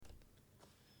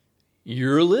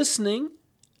You're listening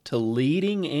to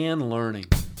Leading and Learning.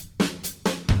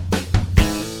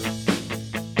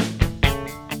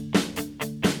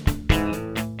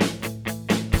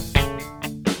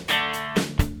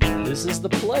 This is the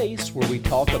place where we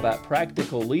talk about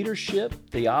practical leadership,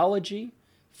 theology,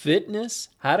 fitness,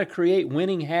 how to create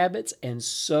winning habits, and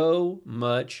so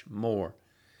much more.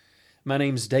 My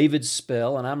name's David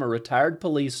Spell, and I'm a retired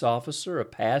police officer, a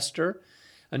pastor,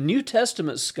 a New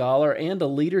Testament scholar, and a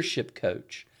leadership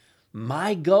coach.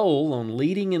 My goal on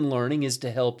Leading and Learning is to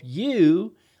help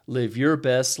you live your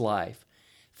best life.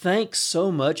 Thanks so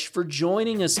much for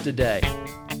joining us today.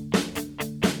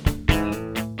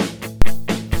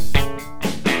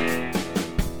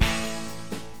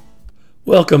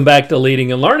 Welcome back to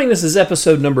Leading and Learning. This is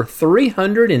episode number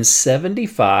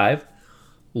 375,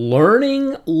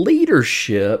 Learning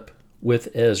Leadership with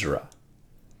Ezra.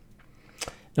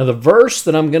 Now, the verse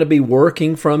that I'm going to be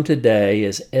working from today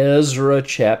is Ezra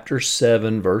chapter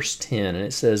 7, verse 10, and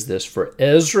it says this, "For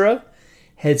Ezra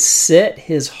had set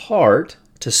his heart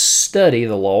to study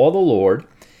the law of the Lord,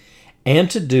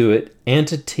 and to do it, and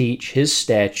to teach his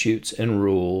statutes and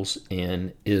rules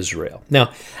in Israel."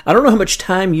 Now, I don't know how much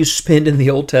time you spend in the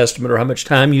Old Testament or how much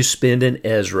time you spend in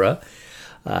Ezra.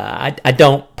 I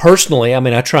don't personally.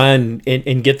 I try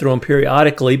and get through them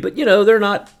periodically, but they're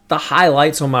not the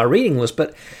highlights on my reading list.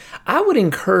 But I would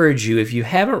encourage you, if you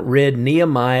haven't read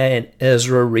Nehemiah and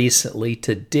Ezra recently,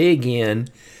 to dig in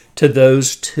to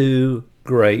those two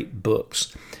great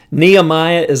books.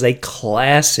 Nehemiah is a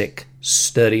classic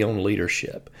study on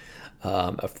leadership.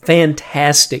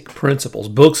 Fantastic principles.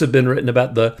 Books have been written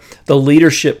about the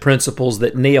leadership principles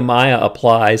that Nehemiah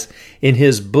applies in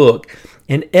his book.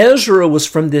 And Ezra was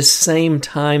from this same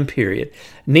time period.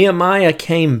 Nehemiah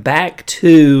came back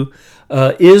to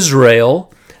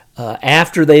Israel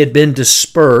after they had been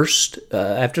dispersed,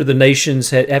 after the nation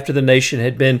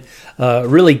had been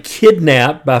really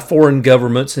kidnapped by foreign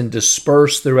governments and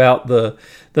dispersed throughout the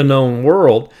known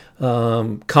world.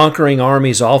 Conquering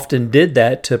armies often did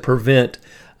that to prevent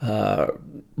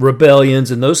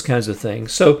rebellions and those kinds of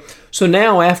things. So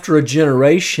now, after a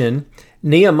generation,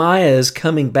 Nehemiah is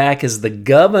coming back as the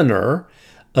governor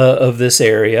of this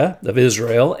area of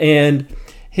Israel, and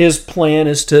his plan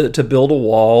is to build a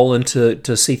wall and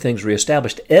to see things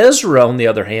reestablished. Ezra, on the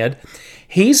other hand,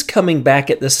 he's coming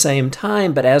back at the same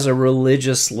time, but as a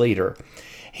religious leader.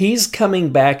 He's coming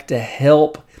back to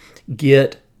help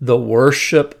get the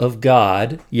worship of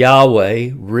God, Yahweh,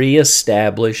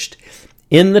 reestablished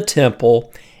in the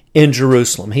temple in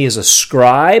Jerusalem. He is a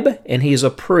scribe and he's a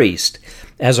priest.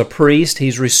 As a priest,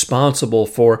 he's responsible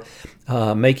for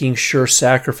making sure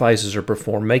sacrifices are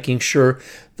performed, making sure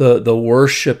the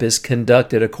worship is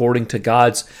conducted according to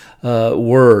God's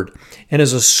word. And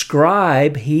as a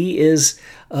scribe, he is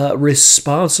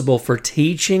responsible for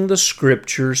teaching the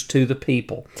scriptures to the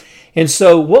people. And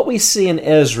so what we see in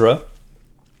Ezra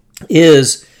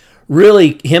is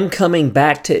really him coming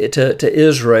back to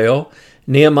Israel.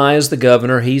 Nehemiah is the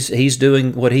governor. He's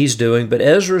doing what he's doing, but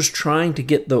Ezra's trying to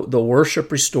get the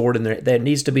worship restored, and there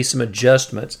needs to be some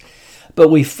adjustments. But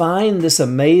we find this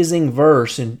amazing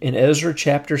verse in Ezra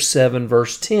chapter 7,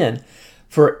 verse 10.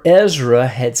 "For Ezra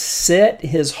had set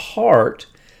his heart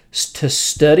to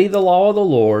study the law of the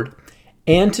Lord,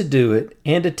 and to do it,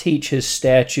 and to teach his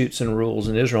statutes and rules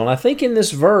in Israel." And I think in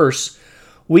this verse,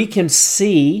 we can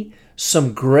see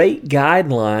some great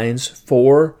guidelines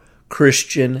for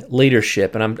Christian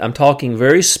leadership. And I'm talking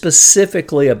very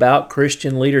specifically about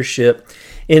Christian leadership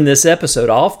in this episode.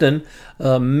 Often,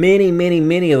 many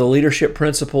of the leadership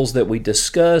principles that we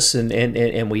discuss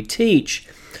and we teach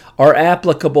are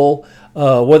applicable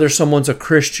whether someone's a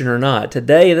Christian or not.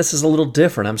 Today, this is a little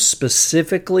different. I'm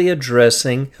specifically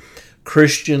addressing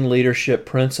Christian leadership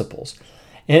principles.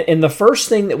 And the first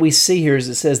thing that we see here is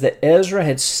it says that Ezra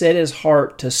had set his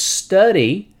heart to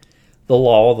study the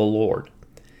law of the Lord.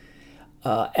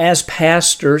 As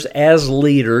pastors, as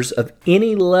leaders of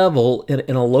any level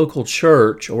in a local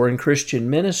church or in Christian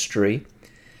ministry,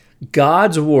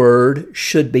 God's Word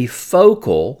should be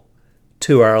focal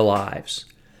to our lives.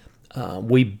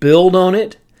 We build on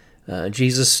it.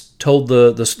 Jesus told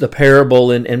the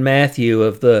parable in Matthew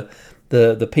of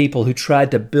the people who tried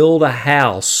to build a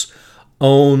house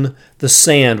on the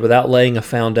sand without laying a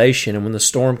foundation, and when the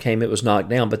storm came, it was knocked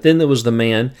down. But then there was the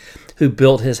man who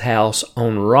built his house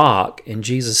on rock, and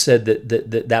Jesus said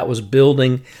that was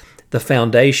building the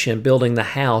foundation, building the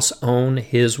house on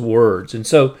his words. And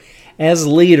so, as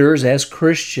leaders, as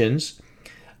Christians,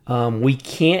 we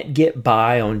can't get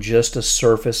by on just a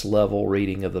surface level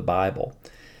reading of the Bible.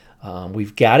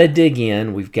 We've got to dig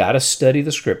in. We've got to study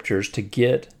the Scriptures to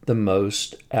get the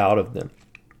most out of them.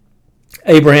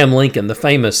 Abraham Lincoln, the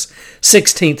famous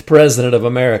 16th president of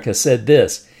America, said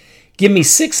this: "Give me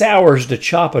 6 hours to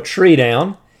chop a tree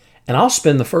down, and I'll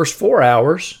spend the first 4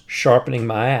 hours sharpening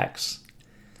my axe."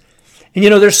 And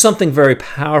there's something very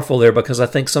powerful there, because I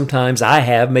think sometimes I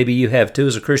have, maybe you have too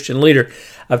as a Christian leader,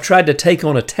 I've tried to take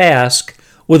on a task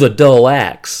with a dull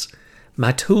axe.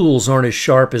 My tools aren't as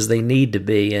sharp as they need to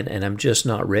be, and I'm just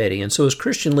not ready. And so as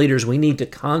Christian leaders, we need to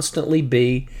constantly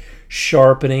be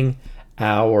sharpening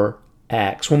our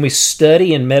axe. When we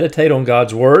study and meditate on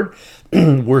God's Word,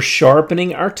 we're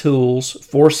sharpening our tools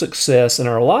for success in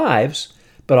our lives,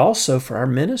 but also for our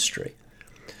ministry.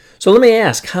 So let me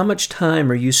ask, how much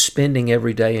time are you spending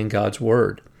every day in God's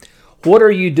Word? What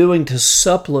are you doing to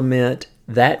supplement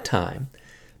that time?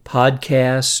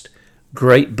 Podcast,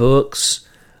 great books.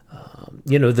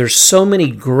 There's so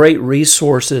many great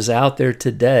resources out there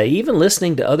today. Even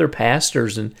listening to other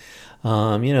pastors, and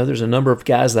there's a number of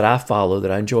guys that I follow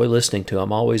that I enjoy listening to.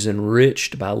 I'm always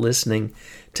enriched by listening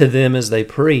to them as they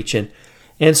preach.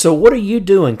 And so what are you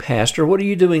doing, pastor? What are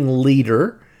you doing,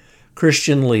 leader,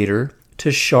 Christian leader,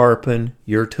 to sharpen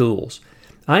your tools?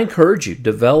 I encourage you,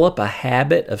 develop a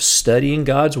habit of studying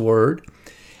God's Word,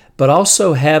 but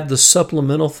also have the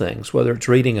supplemental things, whether it's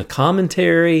reading a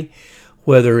commentary,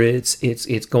 whether it's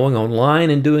going online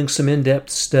and doing some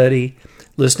in-depth study,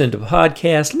 listening to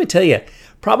podcasts. Let me tell you,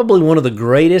 probably one of the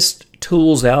greatest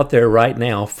tools out there right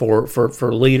now for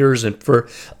leaders and for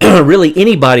really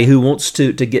anybody who wants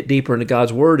to get deeper into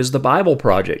God's Word is the Bible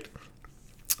Project.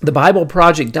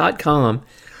 TheBibleProject.com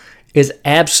is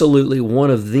absolutely one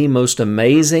of the most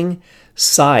amazing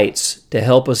sites to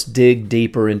help us dig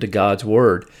deeper into God's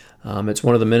Word. It's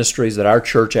one of the ministries that our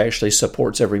church actually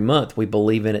supports every month. We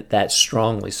believe in it that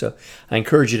strongly. So I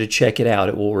encourage you to check it out.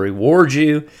 It will reward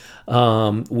you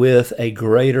with a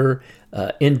greater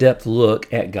in-depth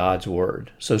look at God's Word.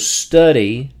 So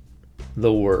study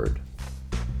the Word.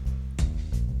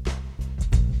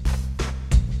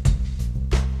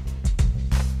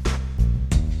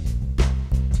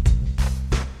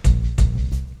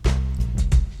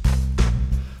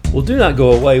 Well, do not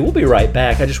go away. We'll be right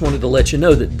back. I just wanted to let you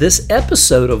know that this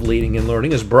episode of Leading and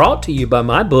Learning is brought to you by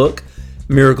my book,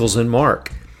 Miracles in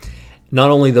Mark.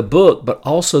 Not only the book, but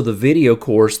also the video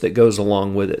course that goes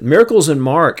along with it. Miracles in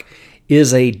Mark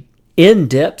is a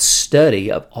in-depth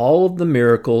study of all of the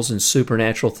miracles and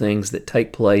supernatural things that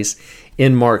take place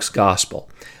in Mark's gospel.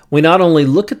 We not only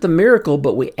look at the miracle,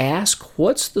 but we ask,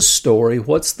 what's the story,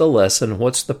 what's the lesson,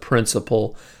 what's the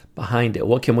principle behind it?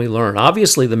 What can we learn?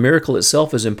 Obviously, the miracle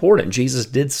itself is important. Jesus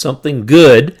did something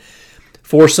good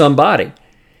for somebody.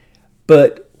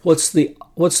 But what's the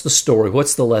story?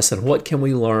 What's the lesson? What can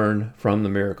we learn from the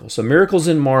miracle? So Miracles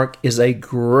in Mark is a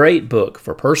great book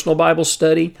for personal Bible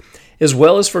study as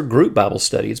well as for group Bible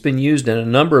study. It's been used in a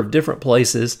number of different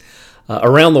places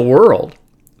around the world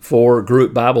for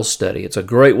group Bible study. It's a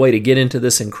great way to get into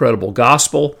this incredible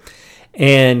gospel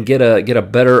and get a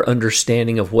better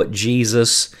understanding of what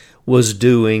Jesus was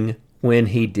doing when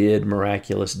he did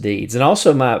miraculous deeds. And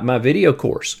also my video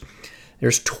course.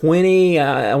 There's 25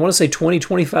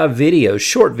 videos,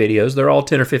 short videos. They're all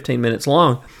 10 or 15 minutes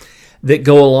long that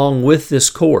go along with this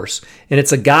course. And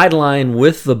it's a guideline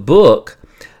with the book.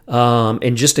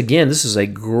 And just again, this is a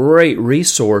great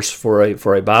resource for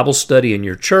a Bible study in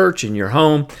your church, in your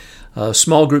home. A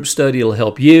small group study will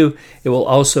help you. It will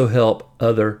also help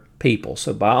other people.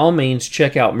 So by all means,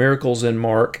 check out Miracles in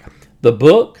Mark, the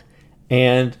book,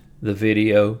 and the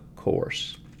video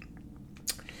course.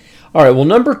 All right, well,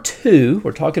 number 2,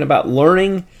 we're talking about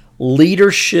learning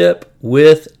leadership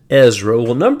with Ezra.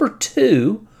 Well, number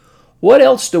 2, what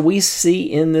else do we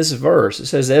see in this verse? It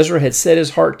says Ezra had set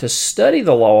his heart to study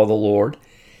the law of the Lord.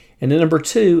 And then number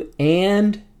 2,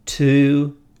 and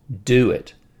to do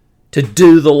it. To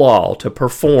do the law, to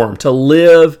perform, to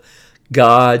live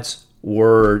God's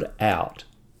word out.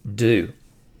 Do.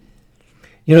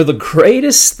 The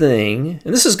greatest thing,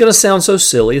 and this is going to sound so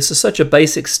silly, this is such a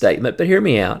basic statement, but hear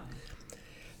me out.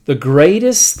 The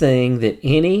greatest thing that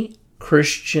any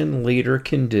Christian leader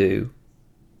can do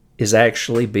is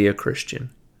actually be a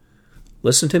Christian.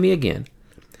 Listen to me again.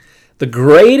 The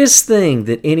greatest thing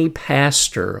that any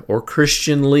pastor or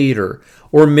Christian leader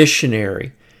or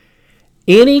missionary,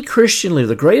 any Christian leader,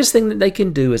 the greatest thing that they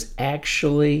can do is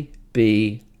actually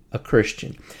be a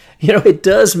Christian. It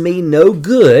does me no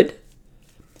good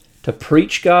to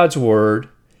preach God's word,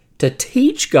 to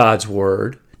teach God's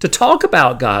word, to talk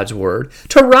about God's word,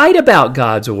 to write about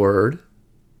God's word,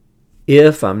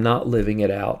 if I'm not living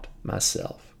it out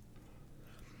myself.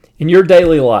 In your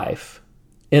daily life,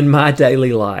 in my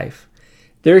daily life,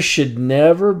 there should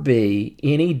never be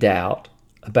any doubt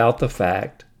about the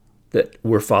fact that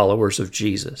we're followers of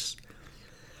Jesus.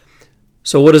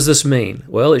 So what does this mean?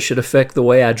 Well, it should affect the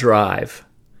way I drive.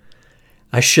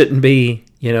 I shouldn't be,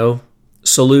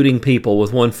 saluting people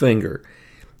with one finger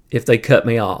if they cut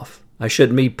me off. I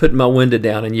shouldn't be putting my window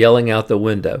down and yelling out the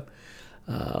window.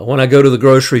 When I go to the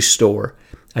grocery store,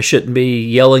 I shouldn't be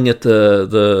yelling at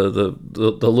the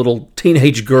little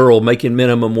teenage girl making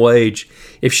minimum wage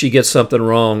if she gets something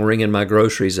wrong, ringing my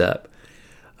groceries up.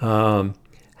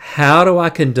 How do I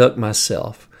conduct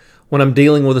myself when I'm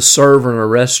dealing with a server in a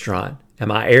restaurant?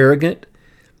 Am I arrogant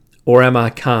or am I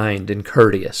kind and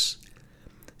courteous?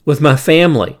 With my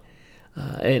family,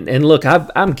 and look,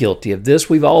 I'm guilty of this.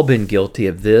 We've all been guilty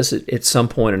of this at some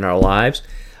point in our lives.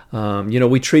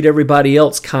 We treat everybody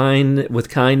else with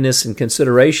kindness and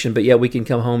consideration, but yet we can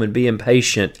come home and be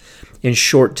impatient and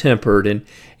short-tempered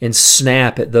and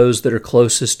snap at those that are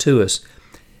closest to us.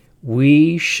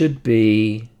 We should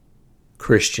be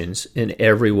Christians in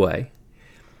every way.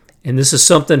 And this is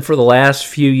something for the last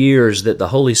few years that the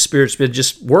Holy Spirit's been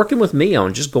just working with me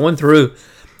on, just going through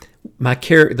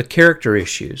the character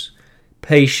issues,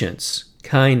 patience,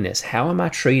 kindness. How am I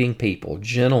treating people?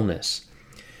 Gentleness.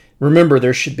 Remember,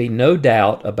 there should be no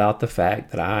doubt about the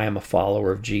fact that I am a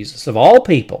follower of Jesus. Of all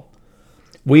people,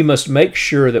 we must make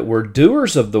sure that we're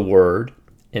doers of the word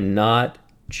and not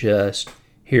just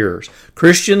hearers.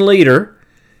 Christian leader,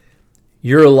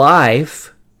 your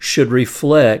life should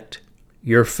reflect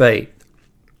your faith.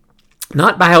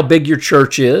 Not by how big your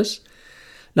church is,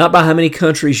 not by how many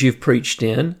countries you've preached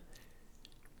in.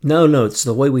 No, it's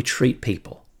the way we treat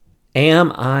people.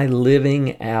 Am I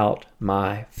living out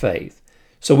my faith?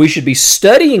 So we should be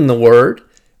studying the Word,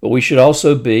 but we should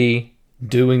also be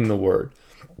doing the Word.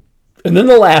 And then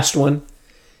the last one,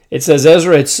 it says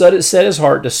Ezra had set his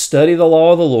heart to study the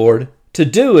law of the Lord, to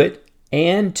do it,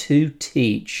 and to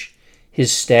teach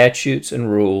his statutes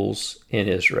and rules in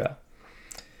Israel.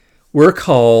 We're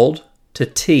called to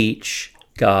teach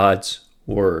God's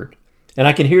Word. And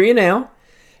I can hear you now.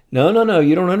 No,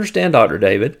 you don't understand, Dr.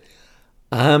 David.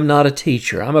 I'm not a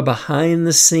teacher. I'm a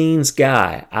behind-the-scenes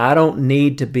guy. I don't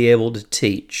need to be able to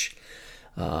teach.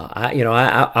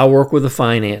 I work with the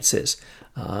finances.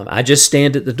 I just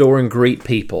stand at the door and greet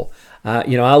people.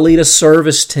 I lead a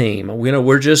service team.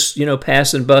 We're just,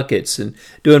 passing buckets and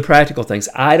doing practical things.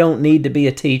 I don't need to be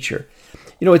a teacher.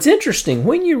 It's interesting.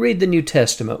 When you read the New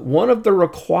Testament, one of the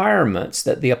requirements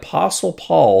that the Apostle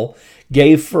Paul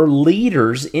gave for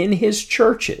leaders in his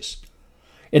churches,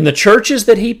 in the churches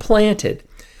that he planted,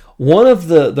 one of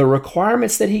the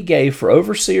requirements that he gave for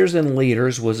overseers and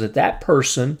leaders was that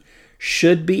person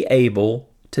should be able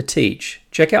to teach.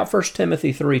 Check out 1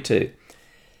 Timothy 3:2.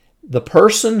 The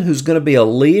person who's going to be a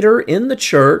leader in the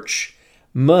church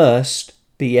must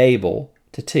be able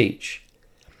to teach.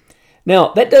 Now,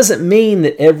 that doesn't mean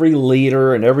that every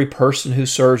leader and every person who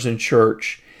serves in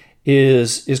church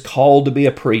is called to be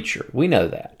a preacher. We know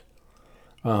that.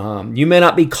 You may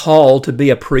not be called to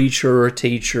be a preacher or a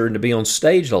teacher and to be on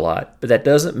stage a lot, but that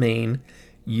doesn't mean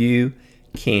you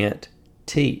can't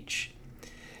teach.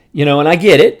 And I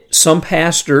get it. Some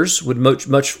pastors would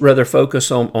much rather focus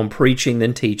on preaching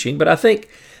than teaching, but I think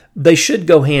they should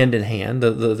go hand in hand.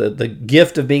 The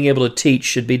gift of being able to teach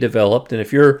should be developed, and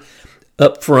if you're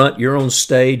up front, you're on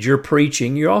stage, you're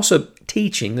preaching, you're also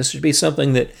teaching. This should be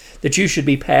something that you should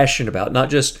be passionate about, not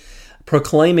just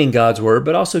proclaiming God's word,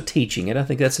 but also teaching it. I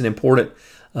think that's an important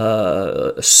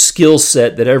skill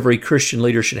set that every Christian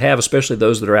leader should have, especially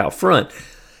those that are out front.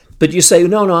 But you say,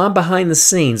 no, I'm behind the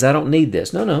scenes. I don't need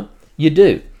this. No, you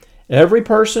do. Every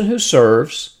person who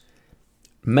serves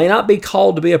may not be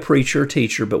called to be a preacher or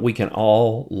teacher, but we can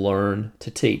all learn to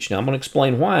teach. Now, I'm going to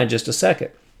explain why in just a second.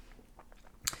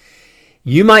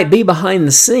 You might be behind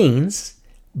the scenes,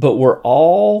 but we're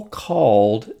all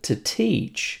called to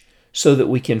teach so that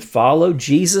we can follow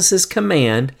Jesus'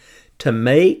 command to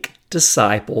make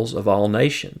disciples of all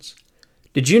nations.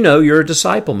 Did you know you're a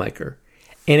disciple maker?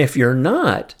 And if you're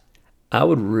not, I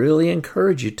would really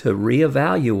encourage you to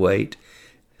reevaluate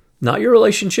not your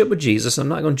relationship with Jesus. I'm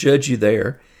not going to judge you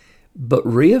there, but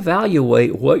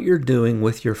reevaluate what you're doing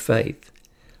with your faith.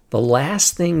 The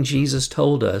last thing Jesus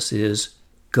told us is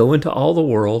go into all the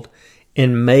world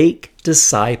and make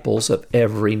disciples of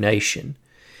every nation.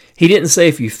 He didn't say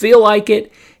if you feel like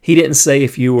it. He didn't say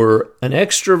if you were an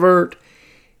extrovert.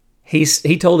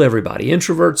 He told everybody,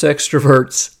 introverts,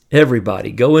 extroverts,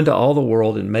 everybody, go into all the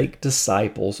world and make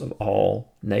disciples of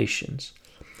all nations.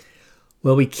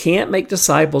 Well, we can't make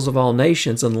disciples of all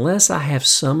nations unless I have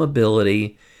some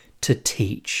ability to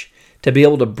teach, to be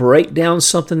able to break down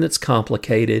something that's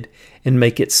complicated and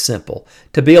make it simple,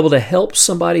 to be able to help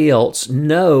somebody else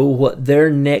know what their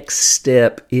next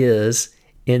step is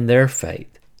in their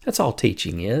faith. That's all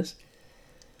teaching is.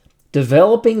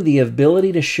 Developing the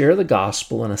ability to share the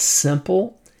gospel in a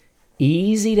simple,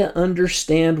 easy to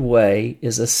understand way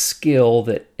is a skill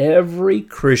that every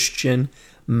Christian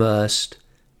must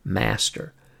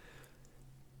master.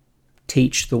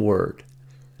 Teach the Word.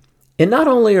 And not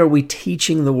only are we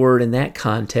teaching the Word in that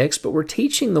context, but we're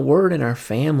teaching the Word in our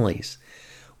families.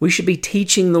 We should be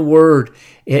teaching the Word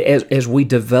as we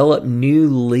develop new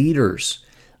leaders.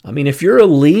 I mean, if you're a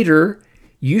leader,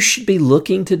 you should be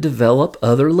looking to develop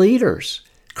other leaders.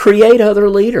 Create other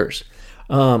leaders.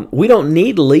 We don't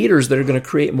need leaders that are going to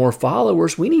create more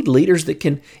followers. We need leaders that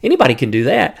anybody can do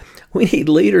that. We need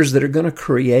leaders that are going to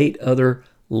create other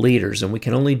leaders, and we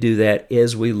can only do that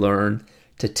as we learn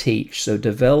to teach. So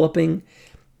developing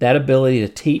that ability to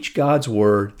teach God's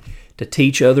Word, to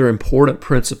teach other important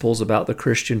principles about the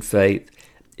Christian faith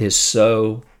is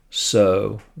so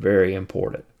very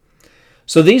important.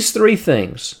 So these three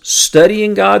things,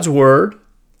 studying God's Word,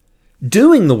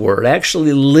 doing the Word,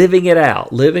 actually living it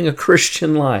out, living a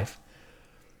Christian life,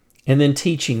 and then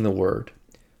teaching the Word.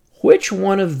 Which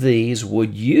one of these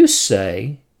would you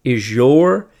say is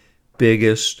your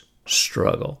biggest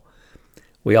struggle?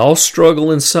 We all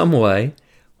struggle in some way.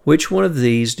 Which one of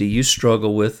these do you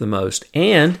struggle with the most?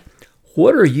 And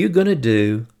what are you going to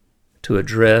do to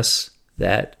address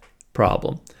that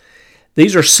problem?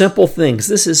 These are simple things.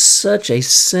 This is such a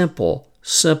simple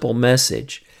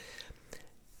message.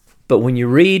 But when you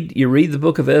read the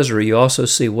book of Ezra, you also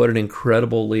see what an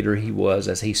incredible leader he was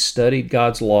as he studied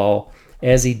God's law,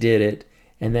 as he did it,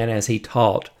 and then as he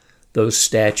taught those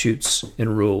statutes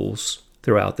and rules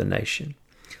throughout the nation.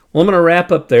 Well, I'm going to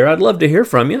wrap up there. I'd love to hear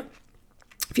from you.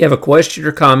 If you have a question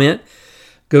or comment,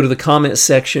 go to the comment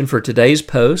section for today's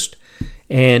post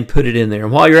and put it in there.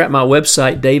 And while you're at my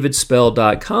website,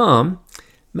 davidspell.com,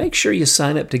 make sure you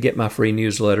sign up to get my free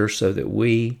newsletter so that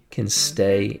we can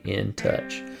stay in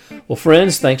touch. Well,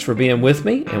 friends, thanks for being with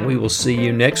me, and we will see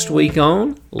you next week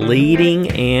on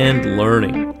Leading and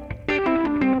Learning.